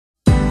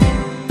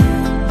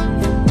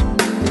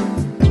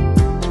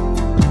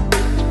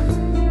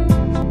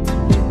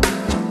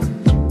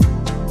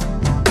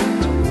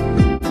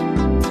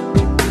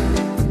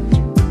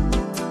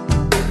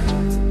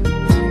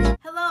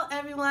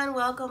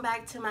welcome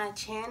back to my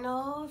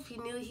channel. If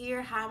you're new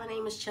here, hi, my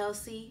name is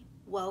Chelsea.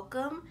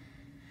 Welcome.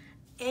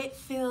 It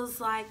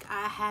feels like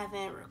I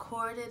haven't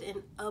recorded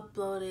and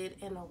uploaded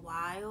in a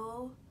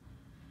while,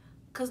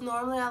 because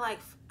normally I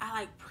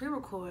like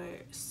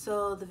pre-record,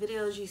 so the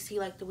videos you see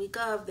like the week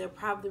of, they're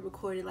probably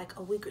recorded like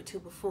a week or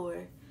two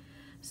before.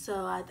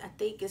 So I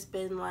think it's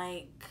been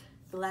like,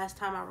 the last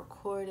time I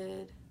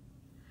recorded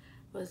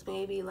was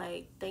maybe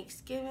like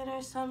Thanksgiving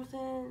or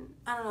something.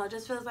 I don't know, it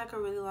just feels like a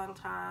really long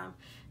time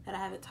that I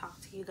haven't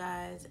talked to you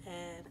guys,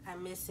 and I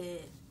miss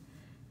it.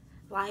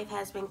 Life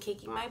has been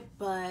kicking my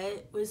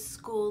butt with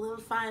school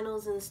and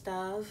finals and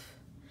stuff,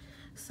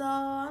 so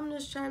I'm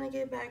just trying to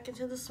get back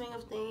into the swing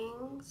of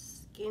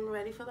things, getting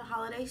ready for the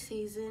holiday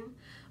season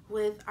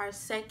with our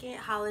second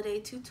holiday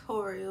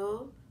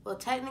tutorial. Well,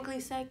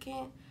 technically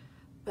second,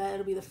 but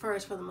it'll be the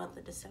first for the month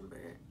of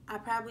December. I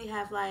probably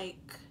have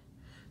like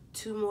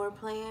 2 more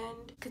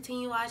planned.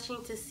 Continue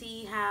watching to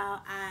see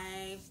how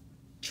I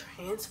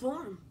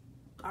transform.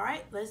 All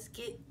right, let's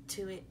get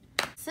to it.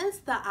 Since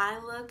the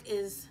eye look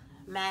is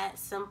matte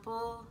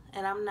simple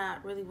and I'm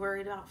not really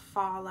worried about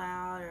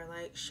fallout or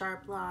like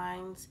sharp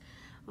lines,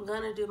 I'm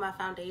gonna do my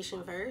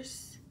foundation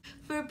first.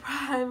 For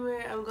primer,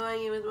 I'm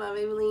going in with my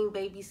Maybelline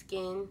Baby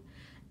Skin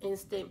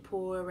Instant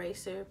Pore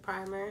Eraser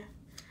Primer.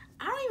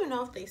 I don't even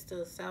know if they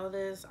still sell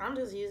this. I'm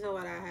just using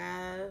what I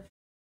have.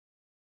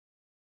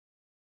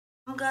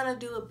 I'm gonna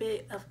do a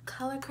bit of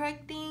color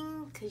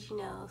correcting because, you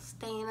know,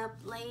 staying up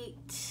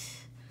late,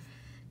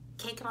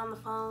 caking on the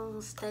phone,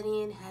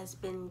 studying has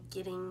been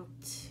getting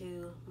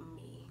to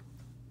me.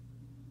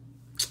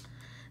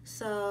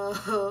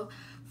 So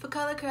for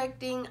color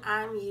correcting,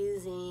 I'm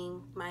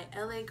using my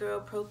LA Girl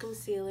Pro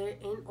Concealer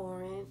in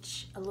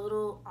orange. A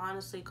little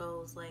honestly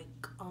goes like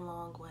a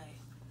long way.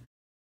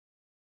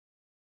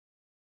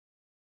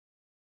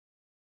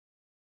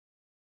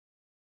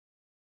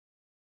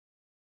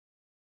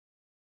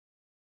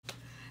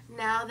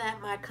 Now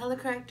that my color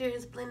corrector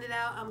is blended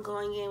out, I'm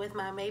going in with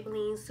my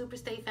Maybelline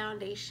Superstay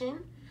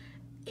Foundation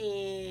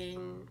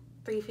in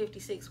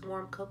 356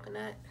 Warm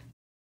Coconut.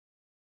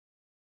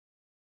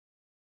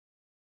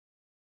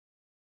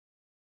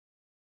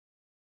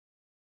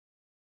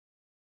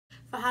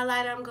 For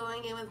highlighter, I'm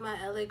going in with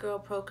my LA Girl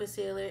Pro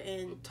Concealer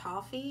in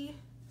Toffee.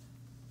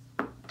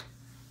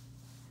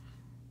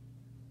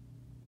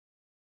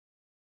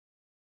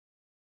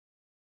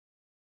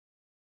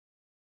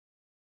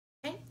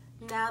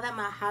 Now that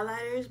my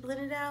highlighter is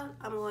blended out,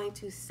 I'm going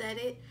to set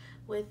it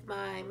with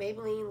my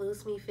Maybelline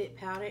Loose Me Fit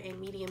Powder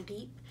in Medium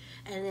Deep,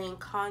 and then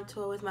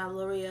contour with my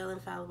L'Oreal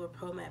Infallible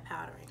Promatte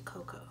Powder in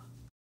Cocoa.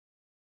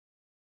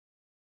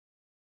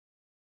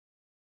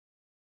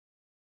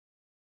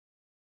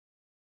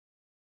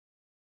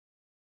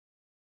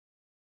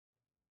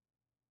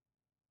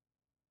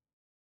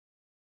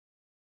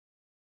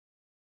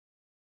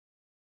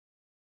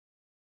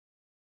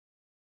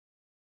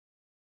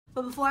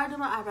 But before I do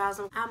my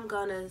eyebrows, I'm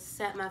gonna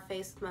set my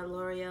face with my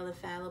L'Oreal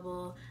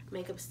Infallible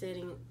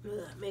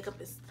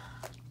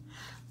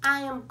I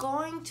am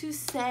going to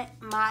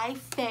set my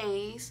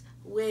face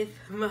with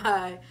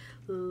my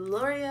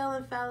L'Oreal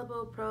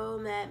Infallible Pro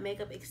Matte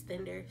Makeup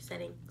Extender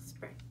Setting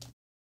Spray.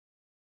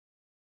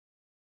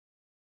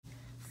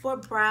 For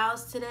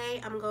brows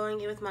today, I'm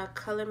going in with my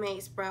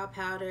Colormates Brow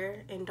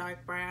Powder in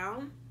Dark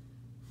Brown.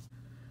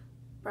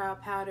 Brow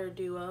Powder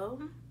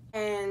Duo.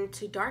 And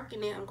to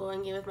darken it, I'm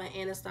going in with my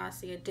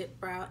Anastasia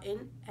Dipbrow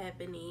in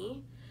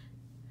Ebony.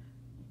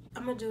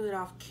 I'm gonna do it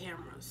off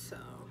camera, so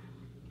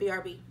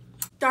BRB.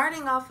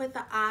 Starting off with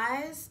the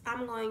eyes,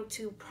 I'm going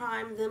to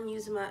prime them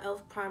using my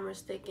e.l.f. primer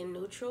stick in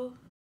neutral.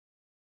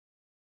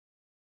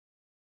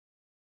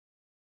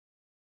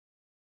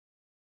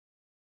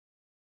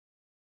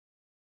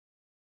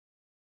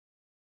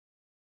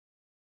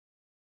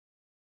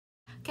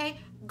 Okay,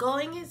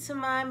 going into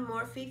my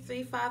Morphe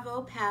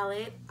 350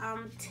 palette,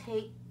 I'm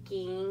taking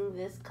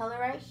this color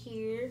right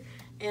here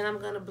and I'm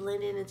gonna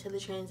blend it into the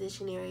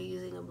transition area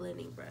using a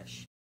blending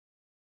brush.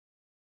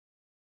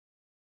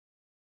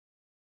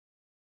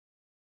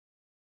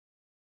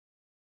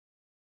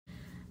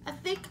 I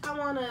think I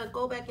want to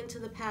go back into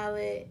the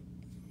palette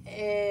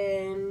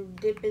and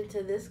dip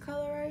into this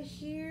color right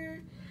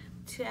here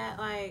to add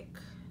like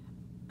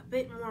a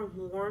bit more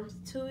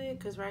warmth to it,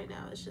 because right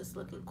now it's just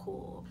looking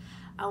cool.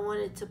 I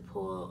want it to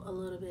pull a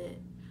little bit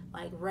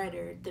like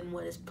redder than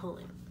what it's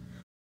pulling.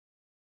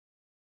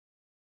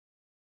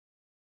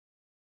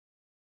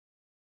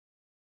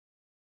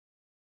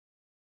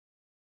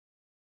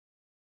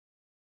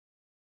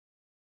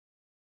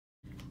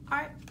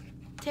 Alright,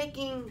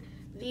 taking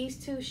these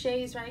 2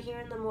 shades right here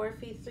in the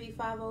Morphe 350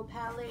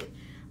 palette,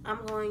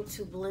 I'm going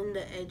to blend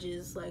the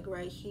edges like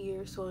right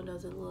here so it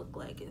doesn't look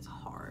like it's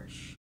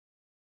harsh.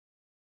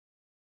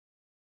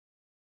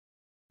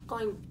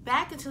 Going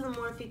back into the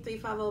Morphe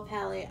 350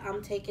 palette,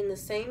 I'm taking the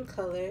same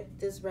color,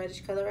 this reddish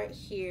color right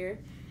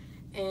here,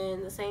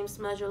 and the same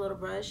smudger little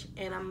brush,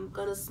 and I'm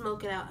gonna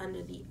smoke it out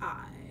under the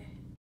eye.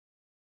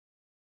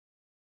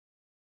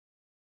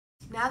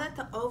 Now that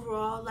the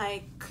overall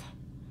like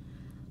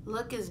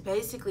look is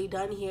basically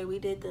done here. We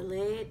did the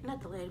lid,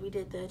 not the lid, we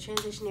did the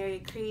transition area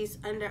crease,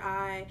 under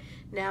eye.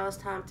 Now it's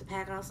time to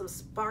pack on some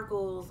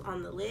sparkles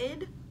on the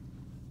lid.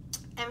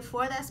 And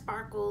for that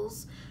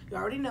sparkles, you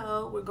already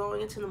know we're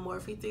going into the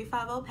Morphe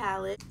 350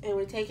 palette, and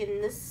we're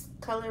taking this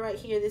color right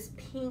here, this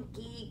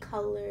pinky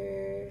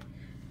color,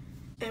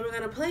 and we're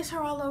gonna place her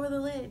all over the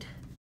lid.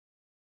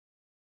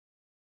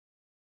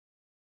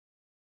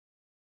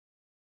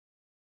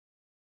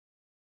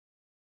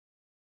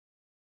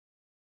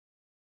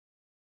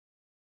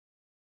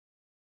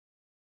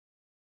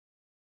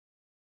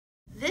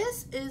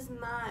 This is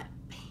not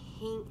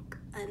pink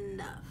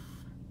enough.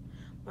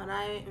 When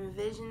I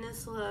envisioned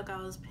this look, I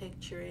was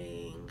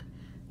picturing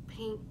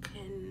pink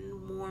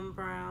and warm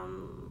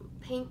brown,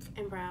 pink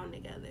and brown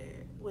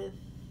together with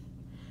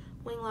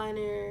wing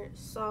liner,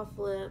 soft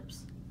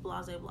lips,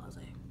 blase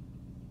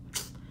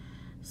blase.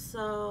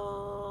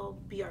 So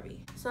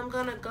BRB. So I'm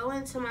gonna go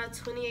into my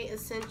 28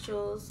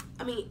 Essential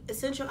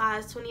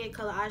Eyes 28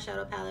 color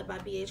eyeshadow palette by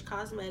BH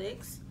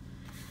Cosmetics.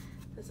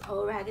 This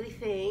old raggedy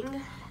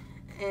thing.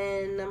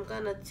 And I'm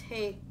gonna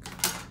take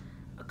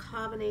a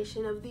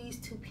combination of these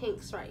two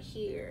pinks right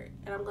here,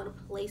 and I'm gonna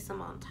place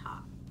them on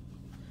top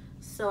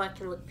so I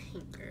can look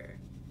pinker.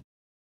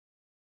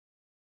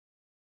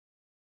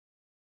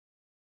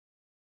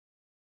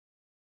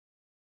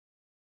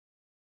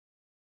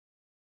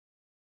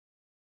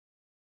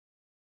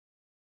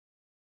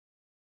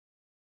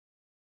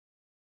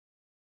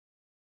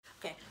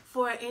 Okay,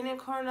 for inner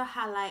corner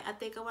highlight, I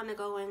think I want to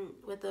go in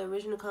with the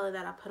original color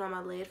that I put on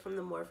my lid from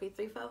the Morphe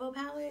 350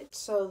 palette.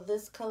 So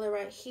this color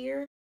right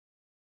here.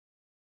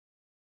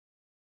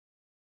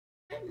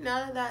 Now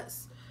that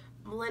that's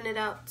blended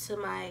out to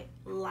my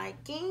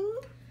liking,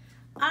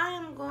 I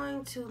am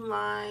going to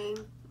line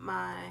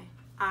my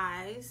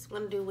eyes. I'm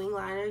going to do wing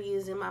liner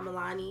using my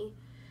Milani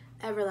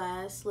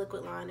Everlast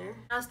liquid liner.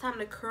 Now it's time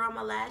to curl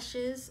my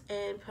lashes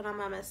and put on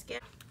my mascara.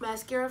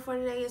 Mascara for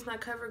today is my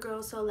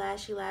Covergirl So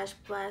Lashy Lash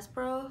Blast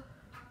Pro.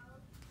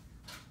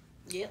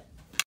 Yep.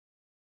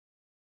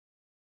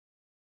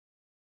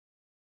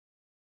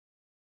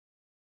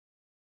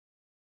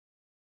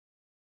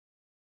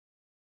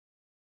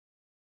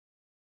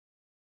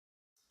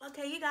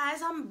 Okay, you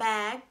guys, I'm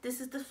back. This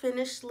is the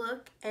finished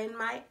look and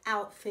my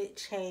outfit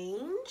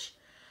change.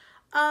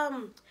 As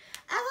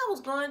I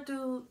was going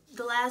through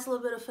the last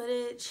little bit of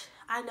footage,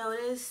 I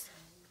noticed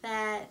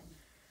that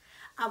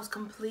I was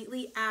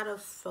completely out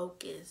of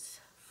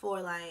focus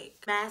for like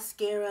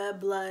mascara,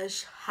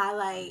 blush,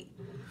 highlight,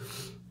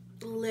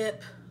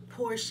 lip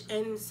portion,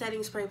 and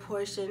setting spray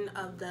portion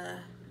of the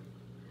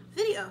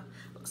video.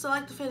 So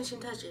like the finishing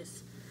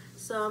touches.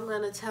 So I'm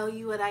gonna tell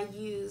you what I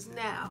use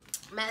now.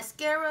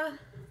 Mascara,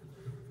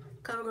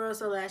 Covergirl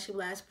So Lashy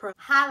Blast Pro.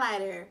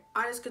 Highlighter,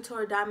 Artist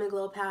Couture Diamond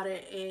Glow Powder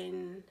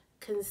in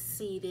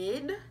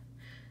Conceited.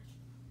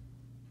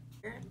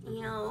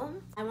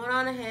 I went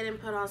on ahead and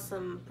put on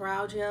some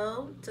brow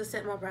gel to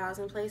set my brows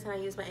in place, and I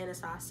used my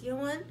Anastasia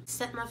one.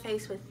 Set my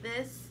face with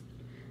this,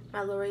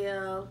 my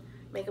L'Oreal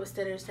Makeup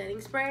Extender setting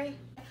spray.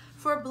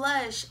 For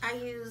blush, I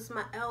use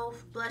my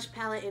e.l.f. blush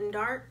palette in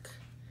dark.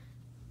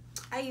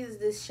 I use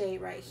this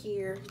shade right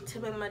here to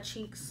make my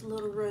cheeks a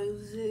little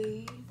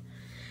rosy.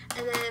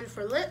 And then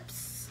for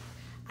lips,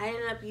 I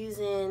ended up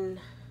using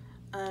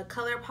a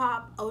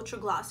Colourpop Ultra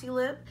Glossy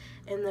Lip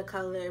in the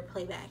color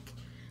Playback.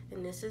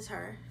 And this is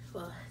her.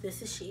 Well,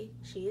 this is she.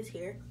 She is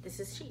here. This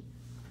is she.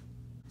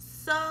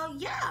 So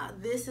yeah,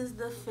 this is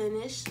the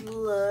finished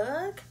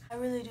look. I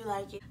really do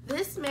like it.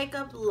 This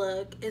makeup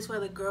look is for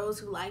the girls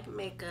who like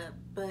makeup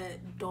but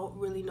don't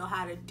really know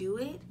how to do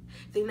it.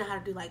 They know how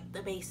to do like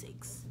the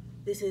basics.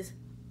 This is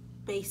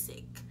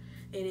basic.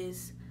 It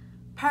is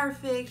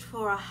perfect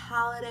for a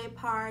holiday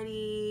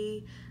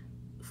party,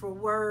 for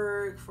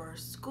work, for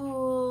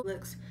school.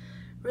 Looks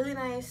really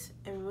nice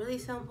and really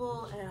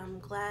simple, and I'm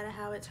glad at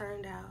how it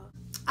turned out.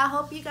 I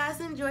hope you guys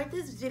enjoyed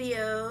this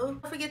video.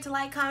 Don't forget to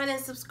like, comment, and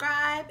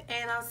subscribe,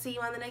 and I'll see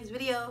you on the next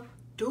video.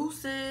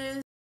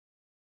 Deuces.